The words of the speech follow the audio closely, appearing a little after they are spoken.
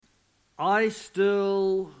I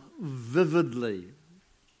still vividly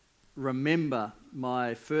remember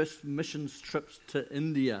my first missions trips to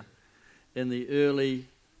India in the early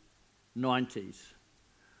 90s.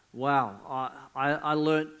 Wow, I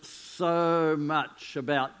learnt so much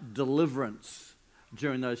about deliverance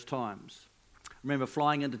during those times. I remember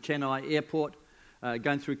flying into Chennai Airport,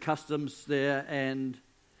 going through customs there and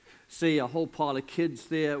see a whole pile of kids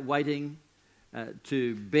there waiting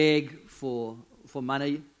to beg for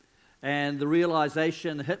money. And the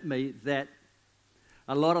realization hit me that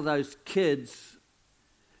a lot of those kids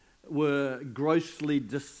were grossly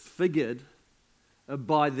disfigured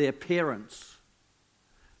by their parents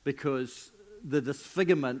because the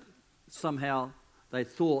disfigurement somehow they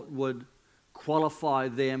thought would qualify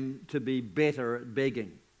them to be better at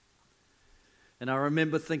begging. And I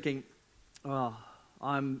remember thinking, oh,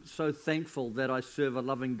 I'm so thankful that I serve a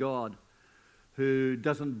loving God who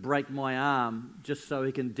doesn't break my arm just so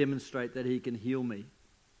he can demonstrate that he can heal me.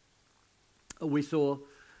 We saw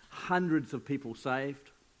hundreds of people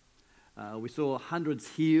saved. We saw hundreds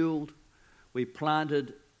healed. We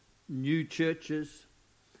planted new churches.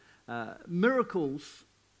 Miracles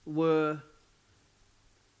were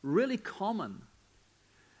really common.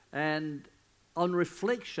 And on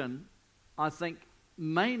reflection, I think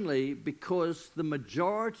mainly because the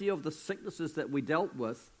majority of the sicknesses that we dealt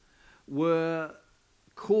with were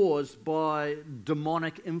caused by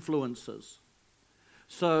demonic influences.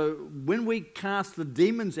 So when we cast the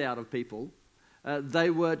demons out of people, they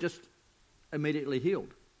were just immediately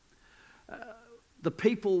healed. The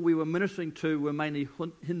people we were ministering to were mainly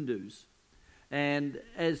Hindus. And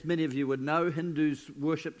as many of you would know, Hindus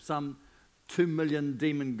worship some 2 million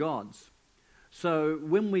demon gods. So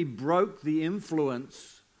when we broke the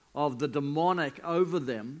influence of the demonic over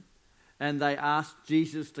them, and they asked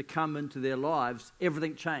Jesus to come into their lives,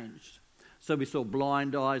 everything changed. So we saw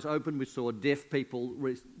blind eyes open, we saw deaf people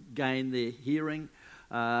regain their hearing,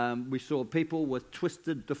 we saw people with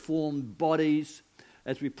twisted, deformed bodies,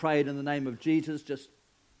 as we prayed in the name of Jesus, just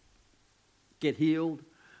get healed.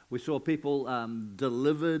 We saw people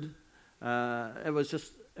delivered. It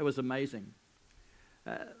was amazing.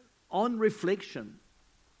 On reflection,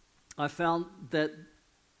 I found that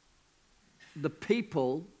the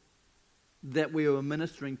people that we were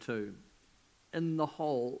ministering to, in the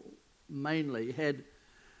whole, mainly, had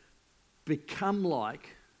become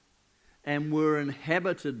like and were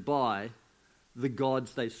inhabited by the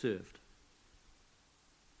gods they served.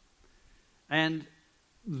 And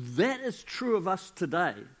that is true of us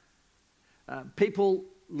today. People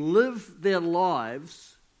live their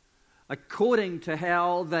lives according to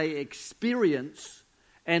how they experience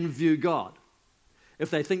and view God. If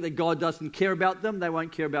they think that God doesn't care about them, they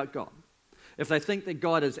won't care about God. If they think that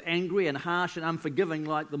God is angry and harsh and unforgiving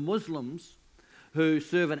like the Muslims who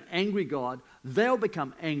serve an angry God, they'll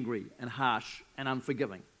become angry and harsh and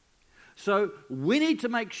unforgiving. So we need to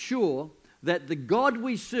make sure that the God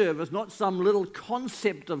we serve is not some little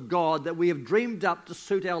concept of God that we have dreamed up to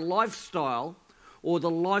suit our lifestyle or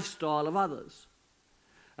the lifestyle of others.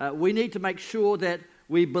 We need to make sure that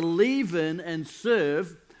we believe in and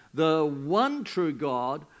serve the one true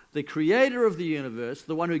God, the creator of the universe,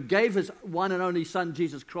 the one who gave his one and only Son,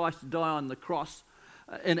 Jesus Christ, to die on the cross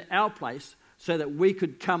in our place so that we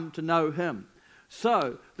could come to know him.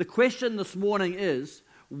 So, the question this morning is,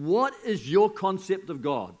 what is your concept of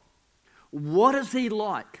God? What is he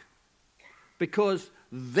like? Because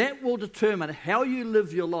that will determine how you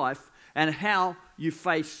live your life and how you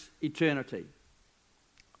face eternity.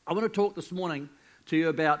 I want to talk this morning to you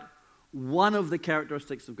about one of the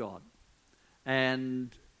characteristics of God.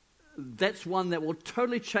 And that's one that will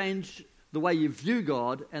totally change the way you view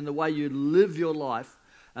God and the way you live your life.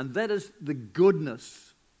 And that is the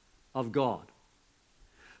goodness of God.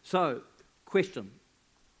 So, question.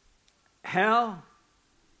 How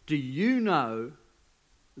do you know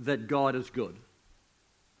that God is good?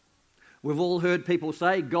 We've all heard people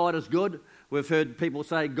say God is good. We've heard people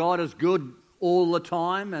say God is good all the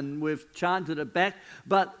time, and we've chanted it back.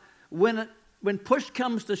 But when push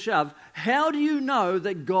comes to shove, how do you know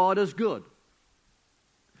that God is good?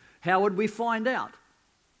 How would we find out?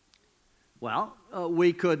 Well,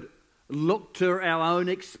 we could look to our own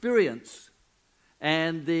experience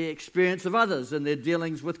and the experience of others and their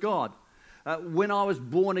dealings with God. When I was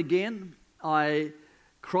born again, I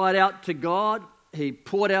cried out to God. He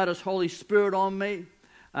poured out his Holy Spirit on me.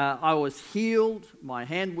 I was healed. My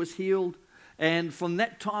hand was healed. And from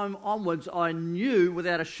that time onwards, I knew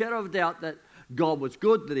without a shadow of doubt that God was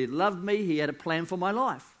good, that he loved me, he had a plan for my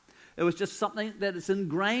life. It was just something that is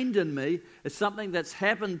ingrained in me. It's something that's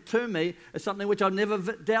happened to me. It's something which I've never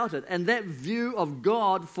doubted. And that view of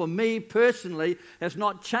God for me personally has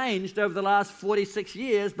not changed over the last 46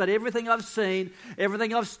 years, but everything I've seen,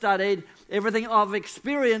 everything I've studied, everything I've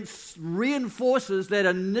experienced reinforces that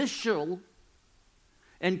initial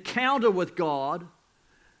encounter with God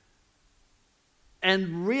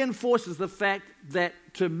and reinforces the fact that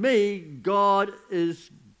to me, God is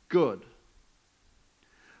good.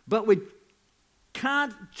 But we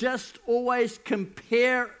can't just always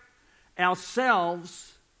compare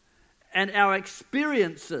ourselves and our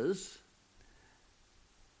experiences,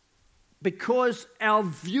 because our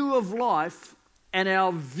view of life and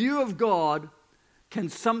our view of God can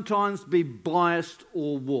sometimes be biased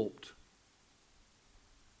or warped.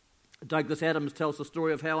 Douglas Adams tells the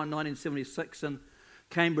story of how in 1976 in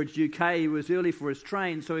Cambridge, UK, he was early for his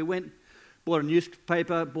train, so he went, bought a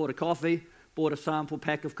newspaper, bought a coffee, bought a sample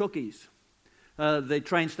pack of cookies. The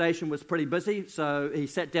train station was pretty busy, so he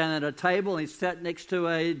sat down at a table and he sat next to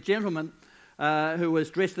a gentleman who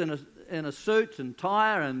was dressed in a suit and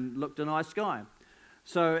tie and looked a nice guy.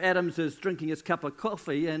 So Adams is drinking his cup of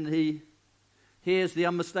coffee and he hears the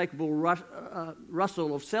unmistakable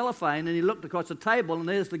rustle of cellophane, and he looked across the table and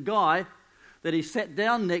there's the guy that he sat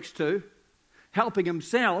down next to helping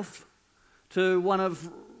himself to one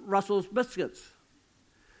of Russell's biscuits.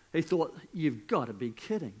 He thought, you've got to be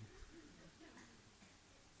kidding.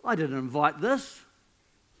 I didn't invite this.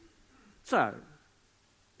 So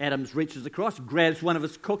Adams reaches across, grabs one of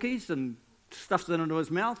his cookies and stuffs it into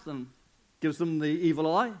his mouth and gives him the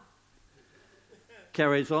evil eye.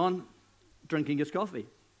 Carries on drinking his coffee.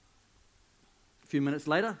 A few minutes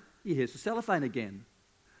later, he hears the cellophane again.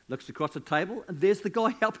 Looks across the table, and there's the guy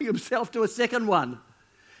helping himself to a second one.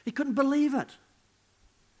 He couldn't believe it.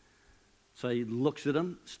 So he looks at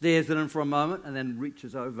him, stares at him for a moment, and then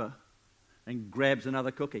reaches over and grabs another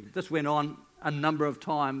cookie. This went on a number of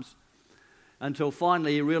times until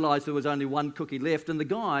finally he realized there was only one cookie left, and the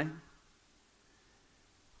guy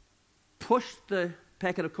pushed the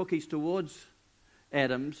packet of cookies towards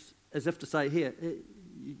Adams as if to say, here,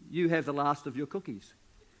 you have the last of your cookies.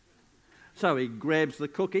 So he grabs the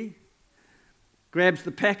cookie, grabs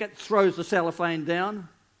the packet, throws the cellophane down,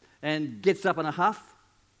 and gets up in a huff,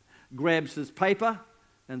 grabs his paper,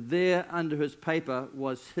 and there under his paper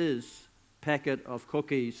was his packet of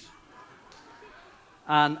cookies,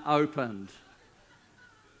 unopened.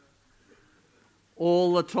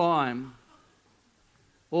 All the time,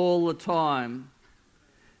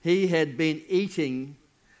 he had been eating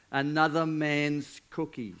another man's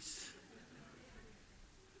cookies.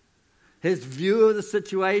 His view of the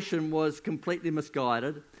situation was completely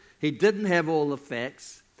misguided. He didn't have all the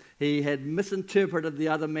facts. He had misinterpreted the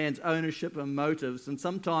other man's ownership and motives. And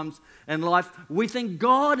sometimes in life, we think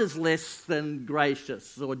God is less than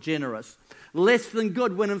gracious or generous, less than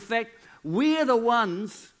good, when in fact, we're the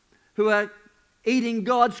ones who are eating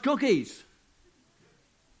God's cookies.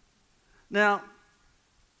 Now,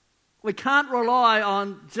 we can't rely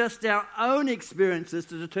on just our own experiences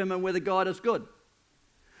to determine whether God is good.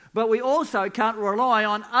 But we also can't rely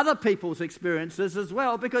on other people's experiences as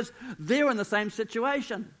well, because they're in the same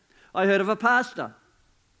situation. I heard of a pastor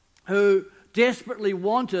who desperately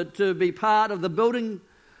wanted to be part of the building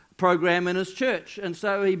program in his church. And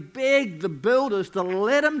so he begged the builders to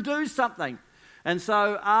let him do something. And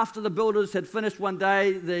so after the builders had finished one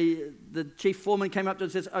day, the chief foreman came up to him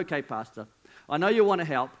and says, okay, pastor, I know you want to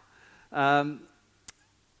help.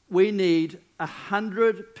 We need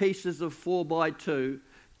 100 pieces of 4x2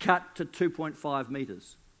 cut to 2.5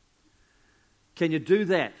 metres. Can you do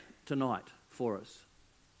that tonight for us?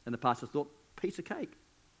 And the pastor thought, piece of cake.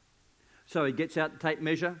 So he gets out the tape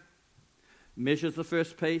measure, measures the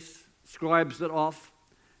first piece, scribes it off,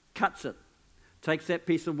 cuts it, takes that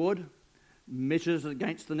piece of wood, measures it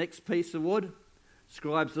against the next piece of wood,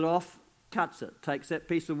 scribes it off, cuts it, takes that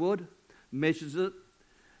piece of wood, measures it,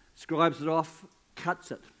 scribes it off, cuts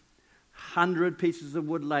it. 100 pieces of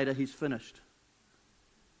wood later, he's finished.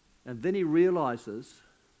 And then he realizes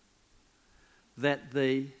that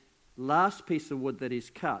the last piece of wood that he's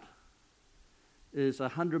cut is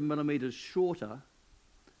 100 millimeters shorter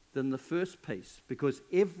than the first piece, because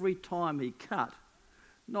every time he cut,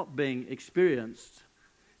 not being experienced,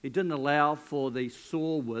 he didn't allow for the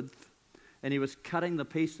saw width, and he was cutting the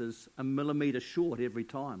pieces a millimeter short every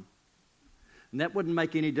time. And that wouldn't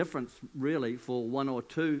make any difference really for one or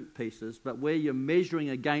two pieces, but where you're measuring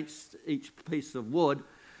against each piece of wood,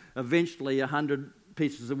 eventually 100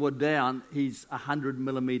 pieces of wood down, he's 100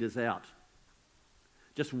 millimeters out.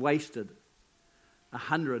 Just wasted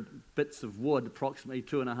 100 bits of wood, approximately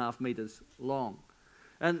 2.5 meters long.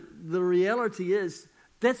 And the reality is,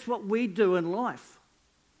 that's what we do in life.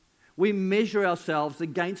 We measure ourselves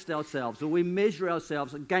against ourselves, or we measure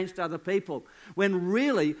ourselves against other people, when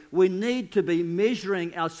really we need to be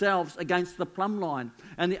measuring ourselves against the plumb line.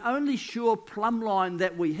 And the only sure plumb line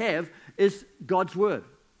that we have is God's Word.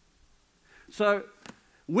 So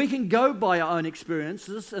we can go by our own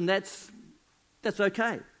experiences, and that's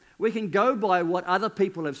okay. We can go by what other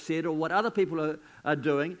people have said or what other people are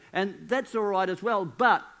doing, and that's all right as well.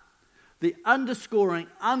 But the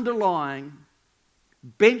underlying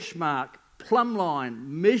benchmark, plumb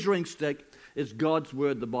line, measuring stick is God's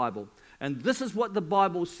Word, the Bible. And this is what the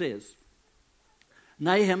Bible says.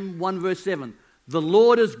 Nahum 1 verse 7. The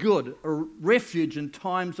Lord is good, a refuge in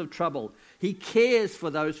times of trouble. He cares for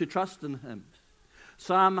those who trust in Him.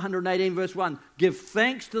 Psalm 118 verse 1. Give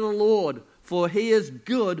thanks to the Lord, for He is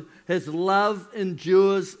good. His love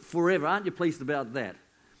endures forever. Aren't you pleased about that?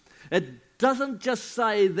 It doesn't just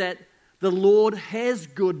say that the Lord has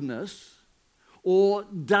goodness or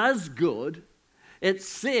does good. It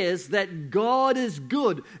says that God is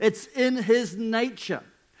good. It's in His nature.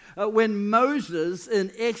 When Moses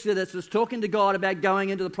in Exodus is talking to God about going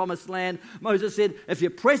into the promised land, Moses said, if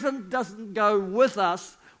your presence doesn't go with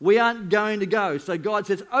us, we aren't going to go. So God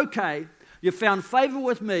says, okay, you found favor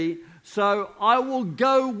with me, so I will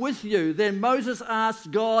go with you. Then Moses asks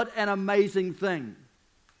God an amazing thing.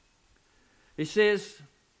 He says,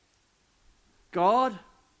 God,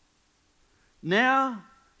 now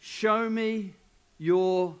show me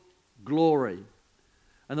your glory.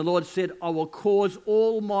 And the Lord said, I will cause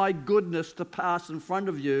all my goodness to pass in front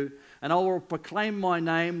of you, and I will proclaim my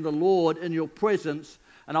name, the Lord, in your presence,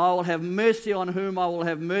 and I will have mercy on whom I will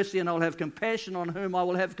have mercy, and I will have compassion on whom I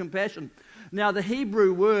will have compassion. Now, the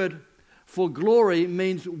Hebrew word for glory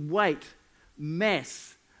means weight,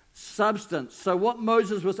 mass, substance. So what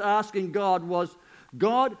Moses was asking God was,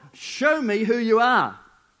 God, show me who you are.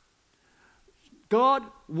 God,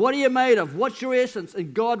 what are you made of? What's your essence?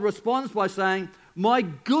 And God responds by saying, my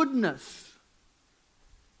goodness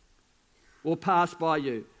will pass by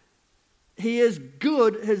you. He is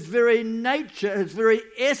good. His very nature, his very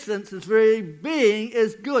essence, his very being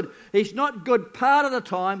is good. He's not good part of the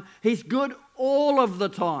time. He's good all of the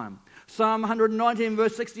time. Psalm 119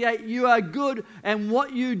 verse 68, you are good and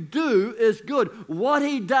what you do is good. What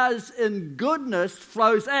He does in goodness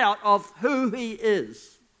flows out of who He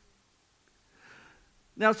is.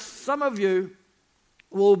 Now, some of you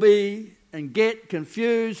will be and get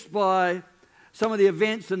confused by some of the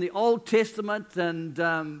events in the Old Testament and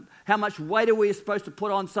how much weight are we supposed to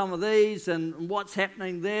put on some of these and what's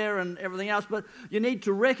happening there and everything else. But you need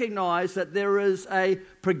to recognize that there is a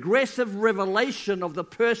progressive revelation of the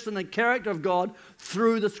person and character of God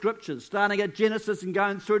through the Scriptures. Starting at Genesis and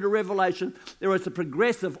going through to Revelation, there is a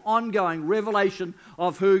progressive, ongoing revelation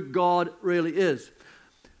of who God really is.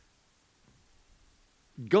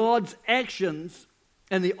 God's actions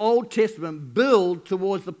in the Old Testament build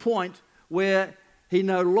towards the point where He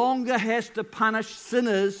no longer has to punish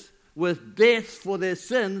sinners with death for their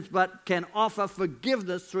sins, but can offer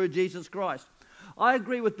forgiveness through Jesus Christ. I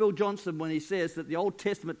agree with Bill Johnson when he says that the Old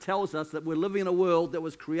Testament tells us that we're living in a world that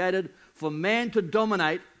was created for man to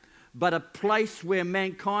dominate, but a place where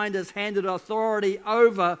mankind has handed authority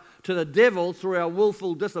over to the devil through our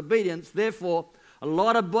willful disobedience. Therefore, a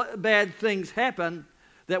lot of bad things happen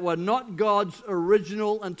that were not God's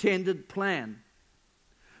original intended plan.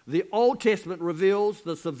 The Old Testament reveals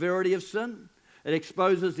the severity of sin. It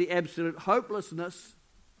exposes the absolute hopelessness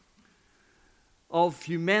of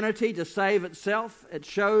humanity to save itself. It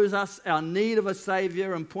shows us our need of a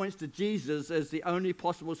Savior and points to Jesus as the only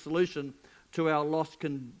possible solution to our lost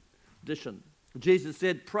condition. Jesus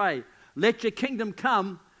said, pray, let your kingdom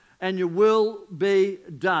come and your will be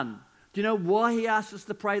done. Do you know why He asked us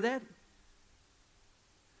to pray that?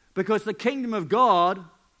 Because the kingdom of God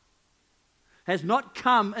has not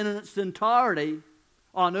come in its entirety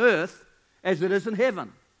on earth as it is in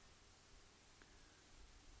heaven.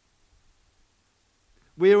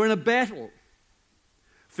 We are in a battle.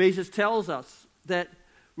 Ephesians tells us that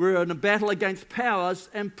we're in a battle against powers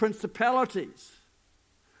and principalities.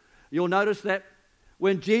 You'll notice that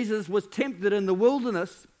when Jesus was tempted in the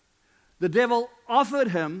wilderness, the devil offered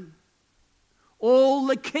Him all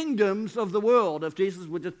the kingdoms of the world if Jesus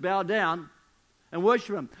would just bow down and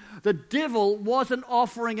worship Him. The devil wasn't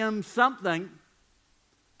offering Him something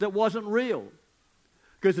that wasn't real,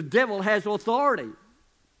 because the devil has authority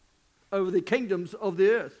over the kingdoms of the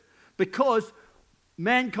earth, because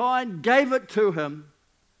mankind gave it to him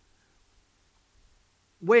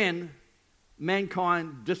when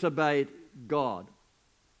mankind disobeyed God.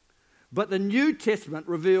 But the New Testament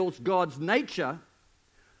reveals God's nature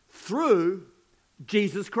through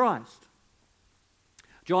Jesus Christ.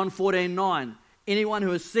 John 14:9, anyone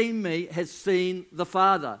who has seen me has seen the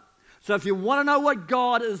Father. So if you want to know what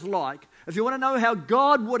God is like, if you want to know how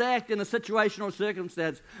God would act in a situation or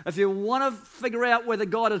circumstance, if you want to figure out whether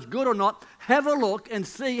God is good or not, have a look and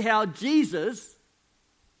see how Jesus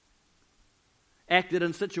acted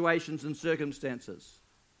in situations and circumstances.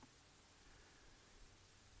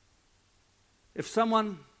 If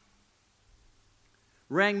someone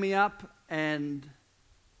rang me up and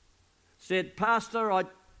said, Pastor, I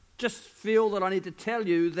just feel that I need to tell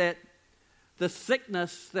you that the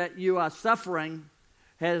sickness that you are suffering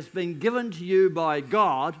has been given to you by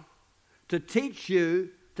God to teach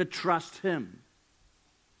you to trust Him.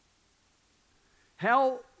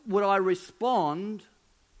 How would I respond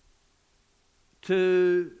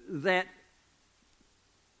to that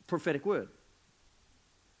prophetic word?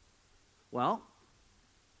 Well,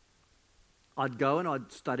 I'd go and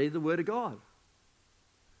I'd study the Word of God.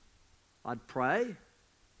 I'd pray.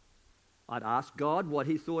 I'd ask God what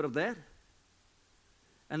He thought of that.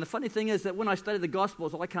 And the funny thing is that when I study the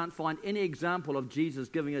Gospels, I can't find any example of Jesus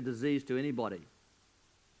giving a disease to anybody.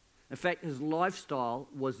 In fact, His lifestyle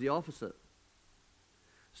was the opposite.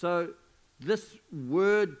 So this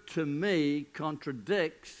word to me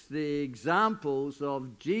contradicts the examples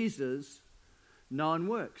of Jesus' known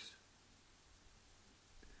works.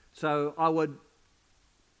 So I would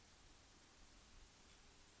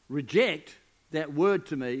reject that word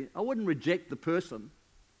to me. I wouldn't reject the person,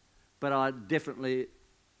 but I'd definitely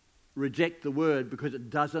reject the word because it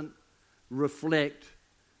doesn't reflect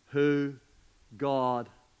who God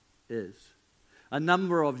is. A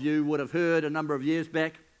number of you would have heard a number of years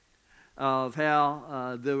back of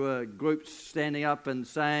how there were groups standing up and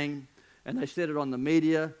saying, and they said it on the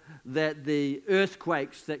media, that the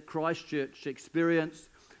earthquakes that Christchurch experienced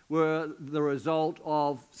were the result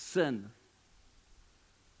of sin.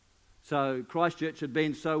 So Christchurch had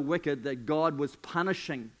been so wicked that God was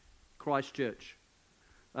punishing Christchurch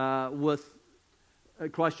with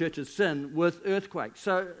Christchurch's sin with earthquakes.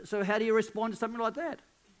 So how do you respond to something like that?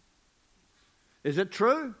 Is it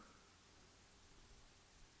true?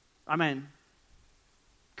 I mean,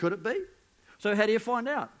 could it be? So how do you find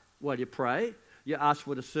out? Well, you pray, you ask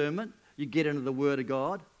for discernment, you get into the Word of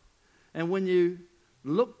God, and when you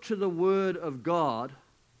look to the Word of God,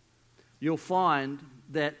 you'll find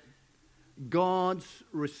that God's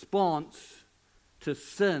response to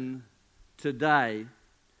sin today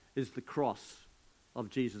is the cross of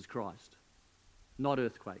Jesus Christ, not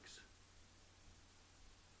earthquakes.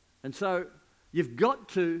 And so you've got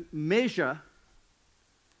to measure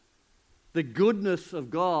the goodness of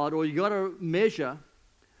God, or you've got to measure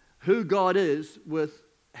who God is with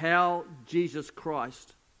how Jesus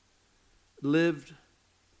Christ lived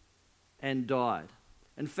and died.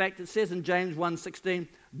 In fact, it says in James 1:16,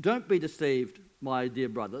 don't be deceived, my dear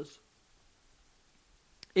brothers.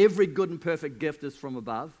 Every good and perfect gift is from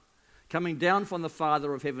above, coming down from the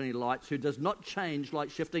Father of heavenly lights, who does not change like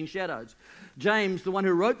shifting shadows. James, the one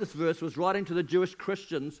who wrote this verse, was writing to the Jewish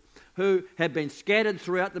Christians who had been scattered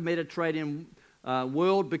throughout the Mediterranean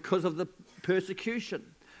world because of the persecution.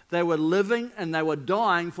 They were living and they were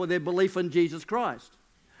dying for their belief in Jesus Christ.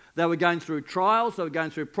 They were going through trials, they were going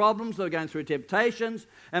through problems, they were going through temptations,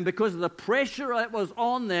 and because of the pressure that was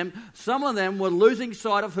on them, some of them were losing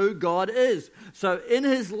sight of who God is. So in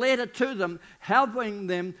his letter to them, helping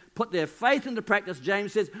them put their faith into practice,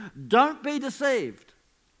 James says, don't be deceived.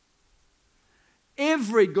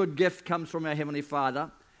 Every good gift comes from our Heavenly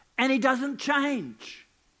Father, and He doesn't change.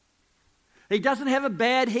 He doesn't have a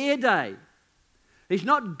bad hair day. He's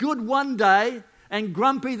not good one day and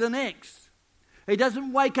grumpy the next. He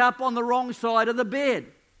doesn't wake up on the wrong side of the bed.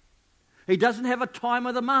 He doesn't have a time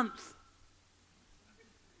of the month.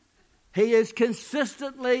 He is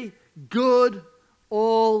consistently good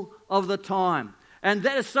all of the time. And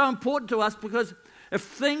that is so important to us, because if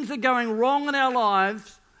things are going wrong in our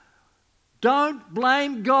lives, don't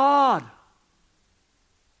blame God.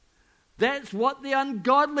 That's what the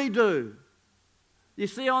ungodly do. You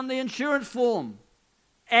see on the insurance form,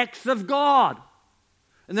 acts of God.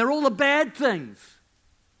 And they're all the bad things,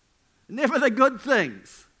 never the good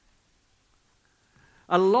things.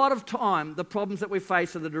 A lot of time, the problems that we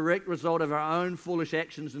face are the direct result of our own foolish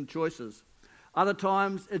actions and choices. Other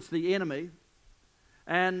times, it's the enemy.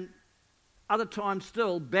 And other times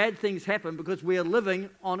still, bad things happen because we are living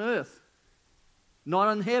on earth, not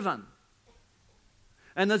in heaven.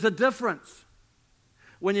 And there's a difference.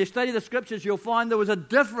 When you study the Scriptures, you'll find there was a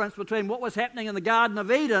difference between what was happening in the Garden of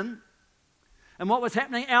Eden and what was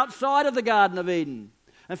happening outside of the Garden of Eden.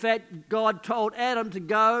 In fact, God told Adam to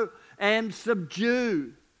go and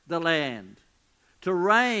subdue the land, to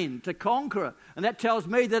reign, to conquer. And that tells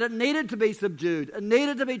me that it needed to be subdued. It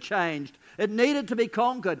needed to be changed. It needed to be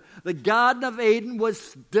conquered. The Garden of Eden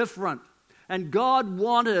was different. And God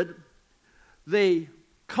wanted the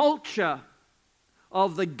culture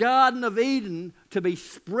of the Garden of Eden to be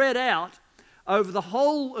spread out over the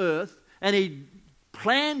whole earth. And He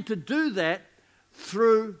planned to do that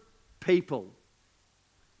through people.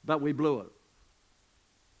 But we blew it.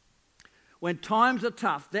 When times are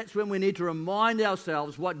tough, that's when we need to remind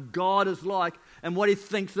ourselves what God is like and what He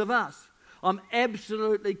thinks of us. I'm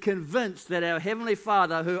absolutely convinced that our Heavenly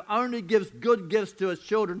Father, who only gives good gifts to His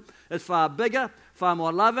children, is far bigger, far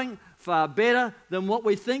more loving, far better than what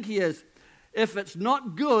we think He is. If it's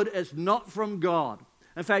not good, it's not from God.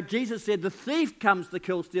 In fact, Jesus said, the thief comes to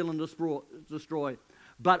kill, steal, and destroy.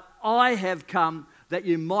 But I have come that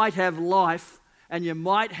you might have life, and you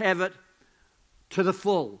might have it to the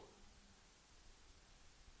full.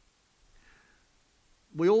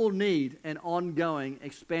 We all need an ongoing,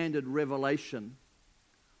 expanded revelation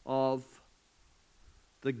of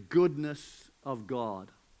the goodness of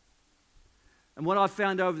God. And what I've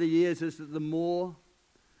found over the years is that the more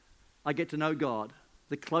I get to know God,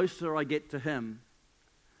 the closer I get to Him,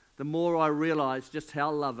 the more I realize just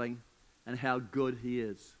how loving and how good He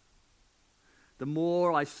is. The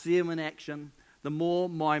more I see Him in action, the more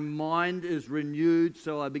my mind is renewed,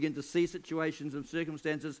 so I begin to see situations and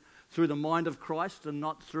circumstances through the mind of Christ and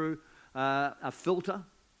not through a filter.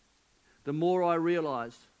 The more I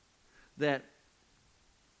realize that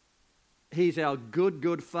He's our good,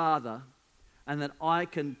 good Father, and that I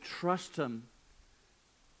can trust Him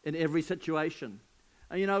in every situation.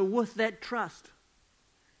 And with that trust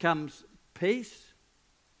comes peace.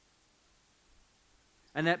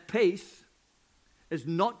 And that peace is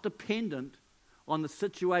not dependent on the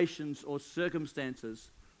situations or circumstances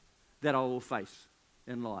that I will face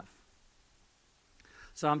in life.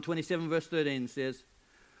 Psalm 27 verse 13 says,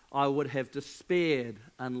 I would have despaired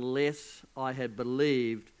unless I had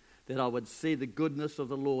believed that I would see the goodness of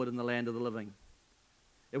the Lord in the land of the living.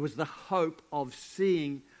 It was the hope of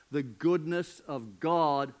seeing the goodness of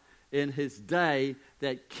God in His day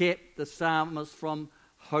that kept the psalmist from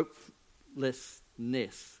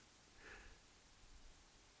hopelessness.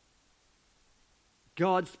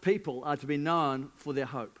 God's people are to be known for their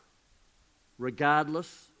hope,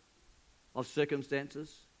 regardless of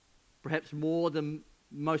circumstances, perhaps more than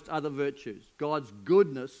most other virtues. God's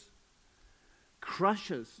goodness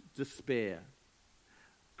crushes despair,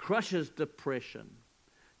 crushes depression,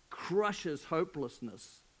 crushes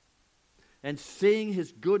hopelessness. And seeing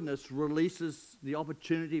His goodness releases the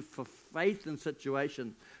opportunity for faith in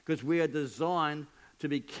situation, because we are designed to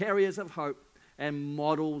be carriers of hope and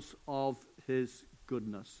models of His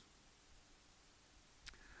goodness.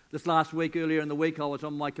 This last week, earlier in the week, I was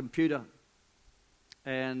on my computer,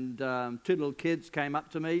 and two little kids came up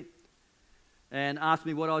to me and asked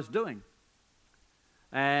me what I was doing.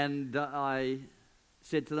 And I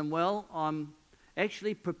said to them, well, I'm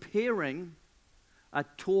actually preparing a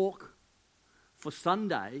talk for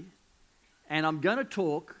Sunday, and I'm going to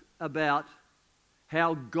talk about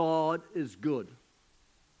how God is good.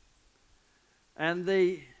 And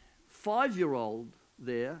the 5-year-old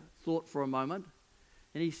there thought for a moment,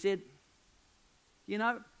 and he said,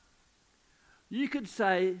 you could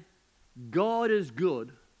say God is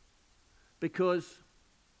good because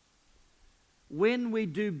when we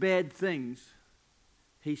do bad things,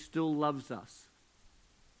 He still loves us.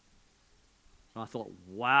 And I thought,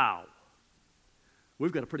 wow,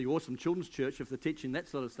 we've got a pretty awesome children's church if they're teaching that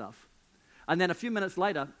sort of stuff. And then a few minutes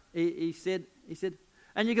later, he said,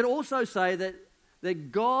 and you could also say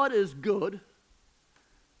that God is good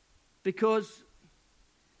because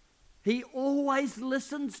He always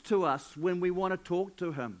listens to us when we want to talk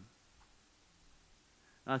to Him.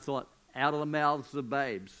 And I thought, out of the mouths of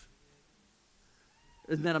babes.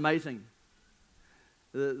 Isn't that amazing?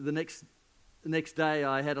 The next day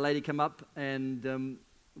I had a lady come up and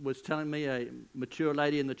was telling me, a mature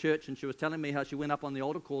lady in the church, and she was telling me how she went up on the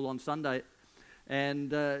altar call on Sunday.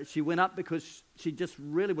 And she went up because she just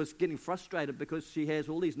really was getting frustrated because she has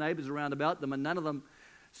all these neighbours around about them, and none of them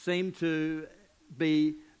seem to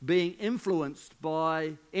be being influenced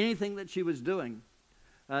by anything that she was doing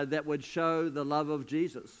that would show the love of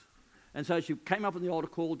Jesus. And so she came up on the altar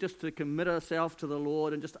call just to commit herself to the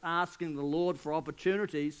Lord and just asking the Lord for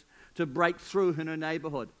opportunities to break through in her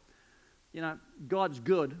neighborhood. God's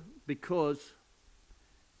good because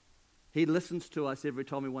He listens to us every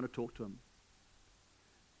time we want to talk to Him.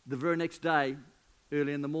 The very next day,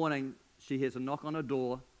 early in the morning, she hears a knock on her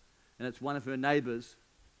door, and it's one of her neighbors.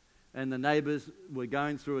 And the neighbors were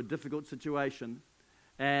going through a difficult situation,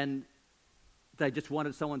 and they just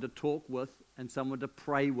wanted someone to talk with and someone to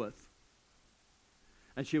pray with.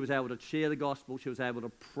 And she was able to share the gospel. She was able to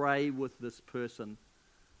pray with this person.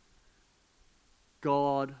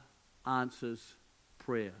 God answers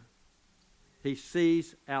prayer. He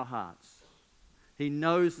sees our hearts. He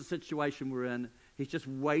knows the situation we're in. He's just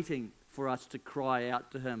waiting for us to cry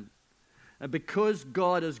out to him. And because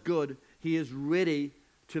God is good, he is ready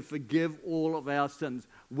to forgive all of our sins.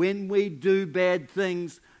 When we do bad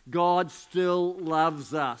things, God still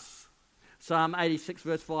loves us. Psalm 86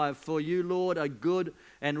 verse 5, "For you, Lord, are good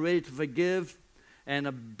and ready to forgive and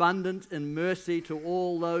abundant in mercy to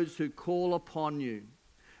all those who call upon you."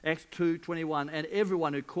 Acts 2:21, "And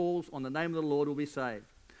everyone who calls on the name of the Lord will be saved."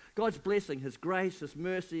 God's blessing, his grace, his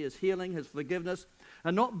mercy, his healing, his forgiveness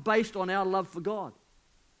are not based on our love for God.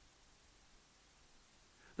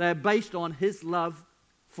 They are based on his love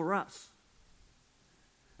for us.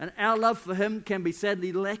 And our love for him can be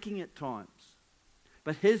sadly lacking at times.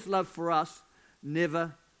 But his love for us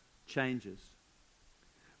never changes.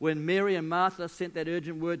 When Mary and Martha sent that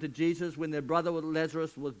urgent word to Jesus when their brother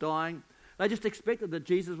Lazarus was dying, they just expected that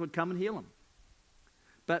Jesus would come and heal him.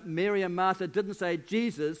 But Mary and Martha didn't say,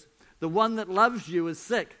 "Jesus, the one that loves you is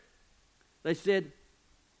sick." They said,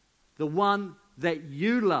 "The one that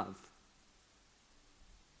you love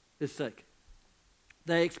is sick."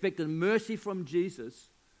 They expected mercy from Jesus,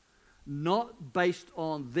 not based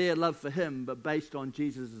on their love for him, but based on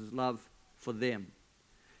Jesus' love for them.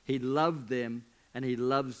 He loved them and he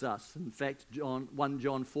loves us. In fact, 1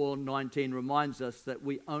 John 4:19 reminds us that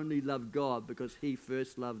we only love God because he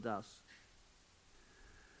first loved us.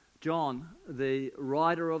 John, the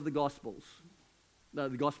writer of the Gospels, the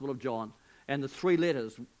Gospel of John, and the three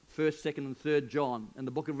letters, 1st, 2nd, and 3rd John, in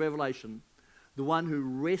the book of Revelation, the one who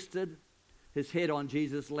rested his head on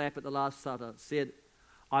Jesus' lap at the Last Supper, said,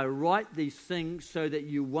 "I write these things so that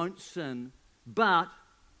you won't sin, but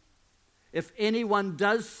if anyone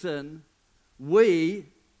does sin,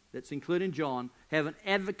 we," that's including John, "have an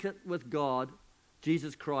advocate with God,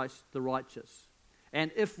 Jesus Christ the righteous.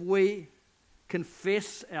 And if we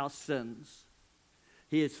confess our sins,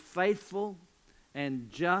 he is faithful and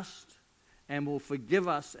just and will forgive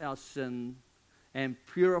us our sin and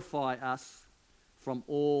purify us from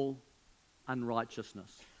all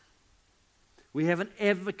unrighteousness." We have an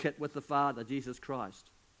advocate with the Father, Jesus Christ.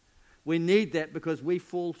 We need that because we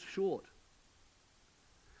fall short.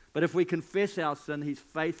 But if we confess our sin, he's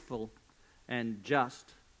faithful and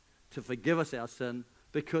just to forgive us our sin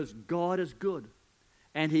because God is good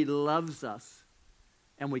and he loves us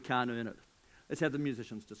and we can't earn it. Let's have the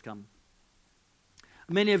musicians just come.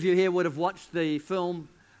 Many of you here would have watched the film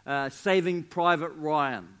Saving Private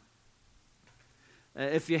Ryan.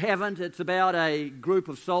 If you haven't, it's about a group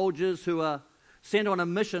of soldiers who are sent on a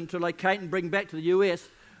mission to locate and bring back to the US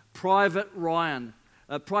Private Ryan.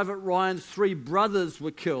 Private Ryan's 3 brothers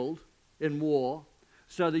were killed in war,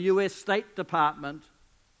 so the US State Department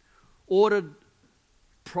ordered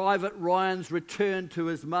Private Ryan's return to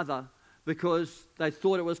his mother because they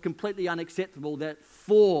thought it was completely unacceptable that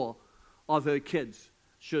 4 of her kids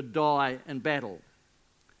should die in battle.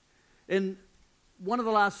 In one of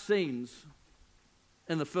the last scenes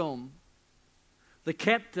in the film, the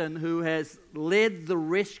captain who has led the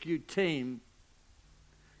rescue team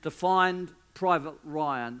to find Private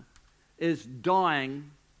Ryan is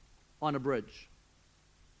dying on a bridge.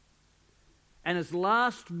 And his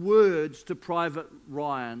last words to Private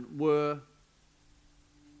Ryan were,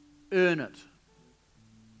 "Earn it.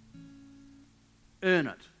 Earn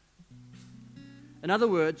it." In other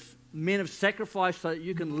words, men have sacrificed so that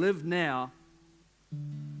you can live now.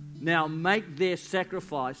 Now make their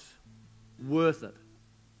sacrifice worth it.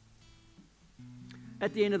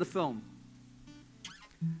 At the end of the film,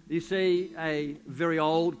 you see a very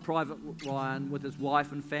old Private Ryan with his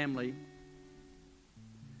wife and family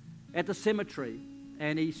at the cemetery,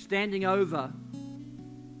 and he's standing over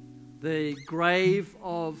the grave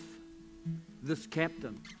of this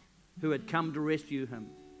captain who had come to rescue him.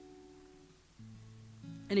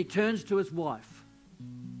 And he turns to his wife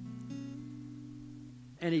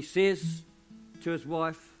and he says to his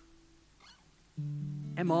wife,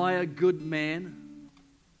 "Am I a good man?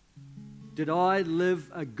 Did I live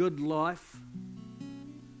a good life?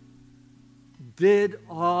 Did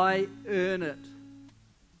I earn it?"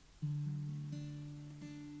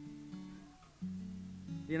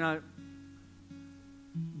 You know,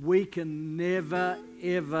 we can never,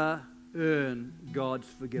 ever earn God's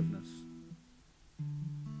forgiveness.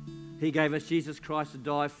 He gave us Jesus Christ to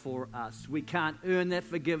die for us. We can't earn that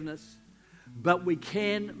forgiveness, but we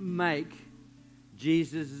can make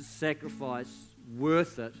Jesus' sacrifice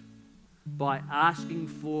worth it by asking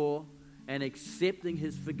for and accepting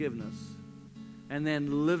his forgiveness, and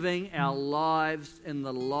then living our lives in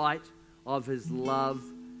the light of his love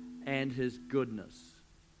and his goodness.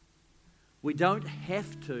 We don't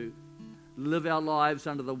have to live our lives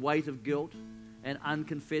under the weight of guilt and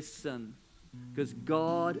unconfessed sin, because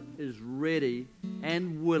God is ready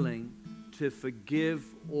and willing to forgive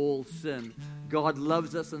all sin. God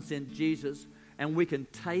loves us and sent Jesus, and we can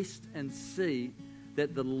taste and see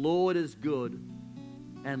that the Lord is good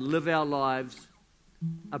and live our lives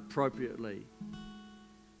appropriately.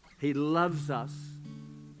 He loves us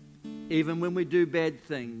even when we do bad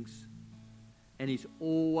things, and He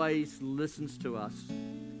always listens to us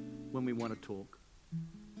when we want to talk.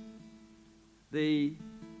 The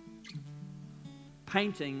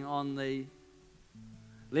painting on the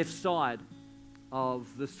left side of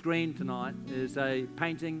the screen tonight is a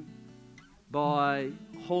painting by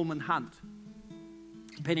Holman Hunt.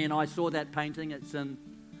 Penny and I saw that painting. It's in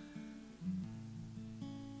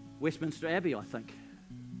Westminster Abbey, I think.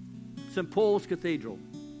 St. Paul's Cathedral.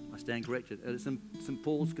 I stand corrected. It's in St.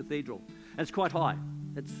 Paul's Cathedral. And it's quite high.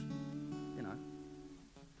 It's,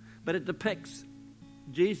 But it depicts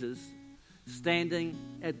Jesus standing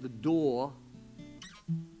at the door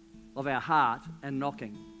of our heart and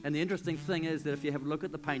knocking. And the interesting thing is that if you have a look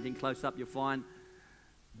at the painting close up, you'll find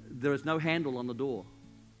there is no handle on the door.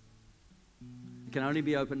 It can only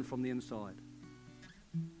be opened from the inside.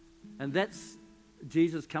 And that's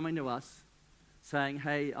Jesus coming to us saying,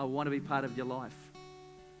 hey, I want to be part of your life.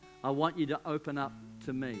 I want you to open up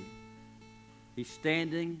to me. He's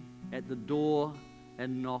standing at the door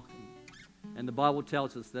and knocking. And the Bible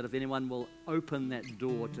tells us that if anyone will open that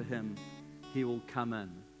door to him, he will come in.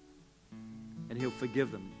 And he'll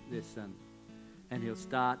forgive them their sin. And he'll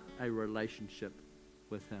start a relationship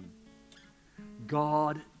with him.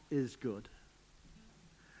 God is good.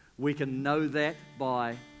 We can know that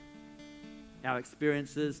by our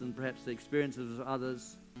experiences and perhaps the experiences of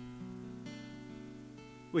others.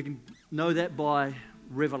 We can know that by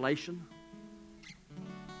revelation.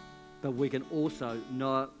 But we can also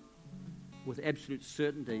know it with absolute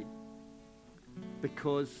certainty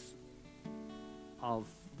because of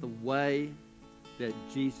the way that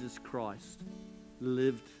Jesus Christ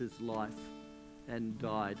lived his life and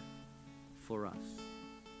died for us.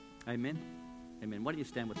 Amen? Amen. Why don't you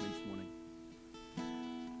stand with me this morning?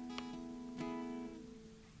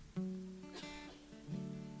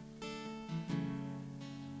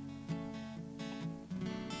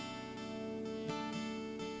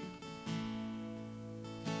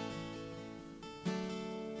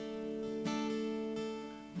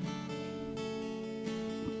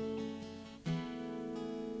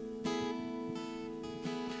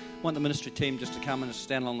 I want the ministry team just to come and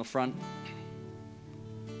stand along the front.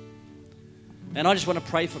 And I just want to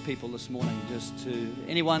pray for people this morning, just to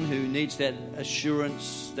anyone who needs that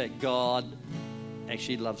assurance that God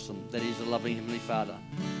actually loves them, that He's a loving Heavenly Father.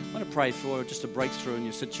 I want to pray for just a breakthrough in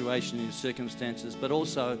your situation, in your circumstances, but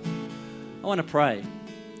also I want to pray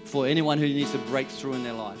for anyone who needs a breakthrough in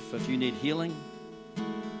their life. If you need healing,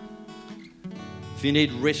 if you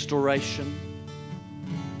need restoration,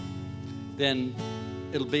 then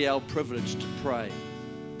it'll be our privilege to pray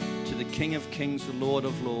to the King of Kings, the Lord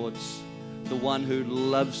of Lords, the one who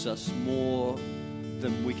loves us more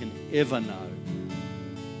than we can ever know.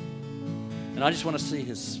 And I just want to see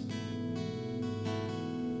His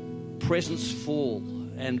presence fall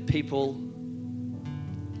and people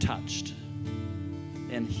touched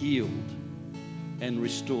and healed and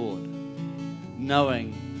restored,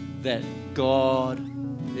 knowing that God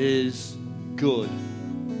is good.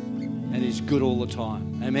 And He's good all the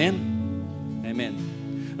time. Amen? Amen.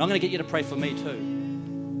 And I'm going to get you to pray for me too.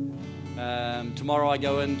 Tomorrow I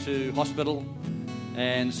go into hospital,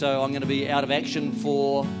 and so I'm going to be out of action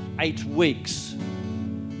for 8 weeks.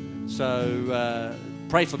 So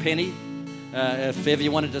pray for Penny. If ever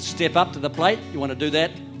you wanted to step up to the plate, you want to do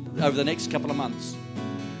that over the next couple of months.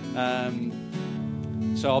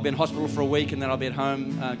 So I'll be in hospital for a week, and then I'll be at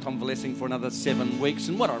home convalescing for another 7 weeks.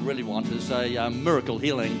 And what I really want is a miracle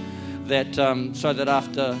healing, that so that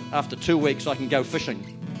after 2 weeks I can go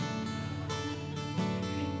fishing.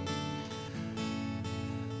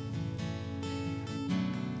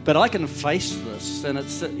 But I can face this, and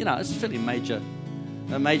it's it's a fairly major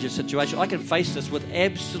situation. I can face this with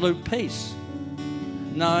absolute peace,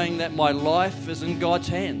 knowing that my life is in God's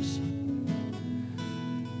hands.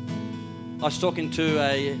 I was talking to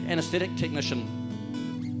an anaesthetic technician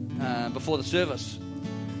before the service,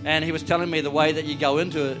 and he was telling me the way that you go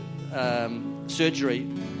into surgery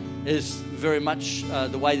is very much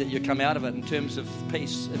the way that you come out of it in terms of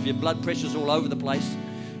peace. If your blood pressure's all over the place,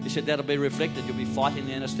 He said, that'll be reflected. You'll be fighting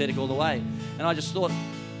the anesthetic all the way. And I just thought,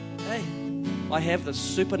 hey, I have this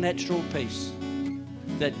supernatural peace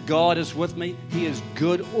that God is with me. He is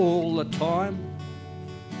good all the time.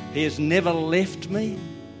 He has never left me.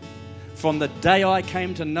 From the day I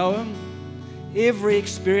came to know Him, every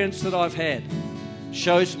experience that I've had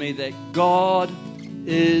shows me that God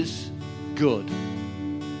is good.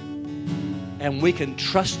 And we can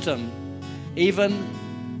trust Him even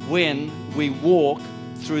when we walk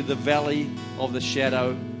through the valley of the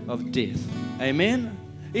shadow of death. Amen?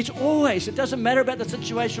 It's always, it doesn't matter about the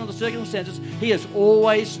situation or the circumstances, He is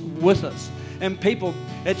always with us. And people,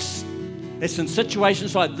 it's in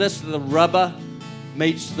situations like this that the rubber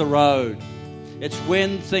meets the road. It's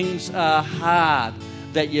when things are hard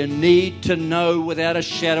that you need to know without a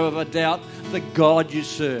shadow of a doubt the God you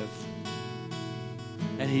serve.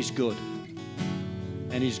 And He's good.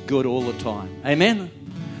 And He's good all the time. Amen?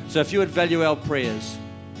 So if you would value our prayers,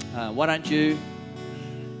 why don't you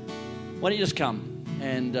just come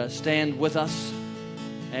and stand with us,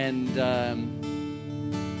 and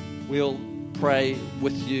we'll pray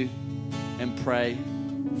with you and pray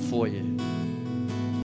for you.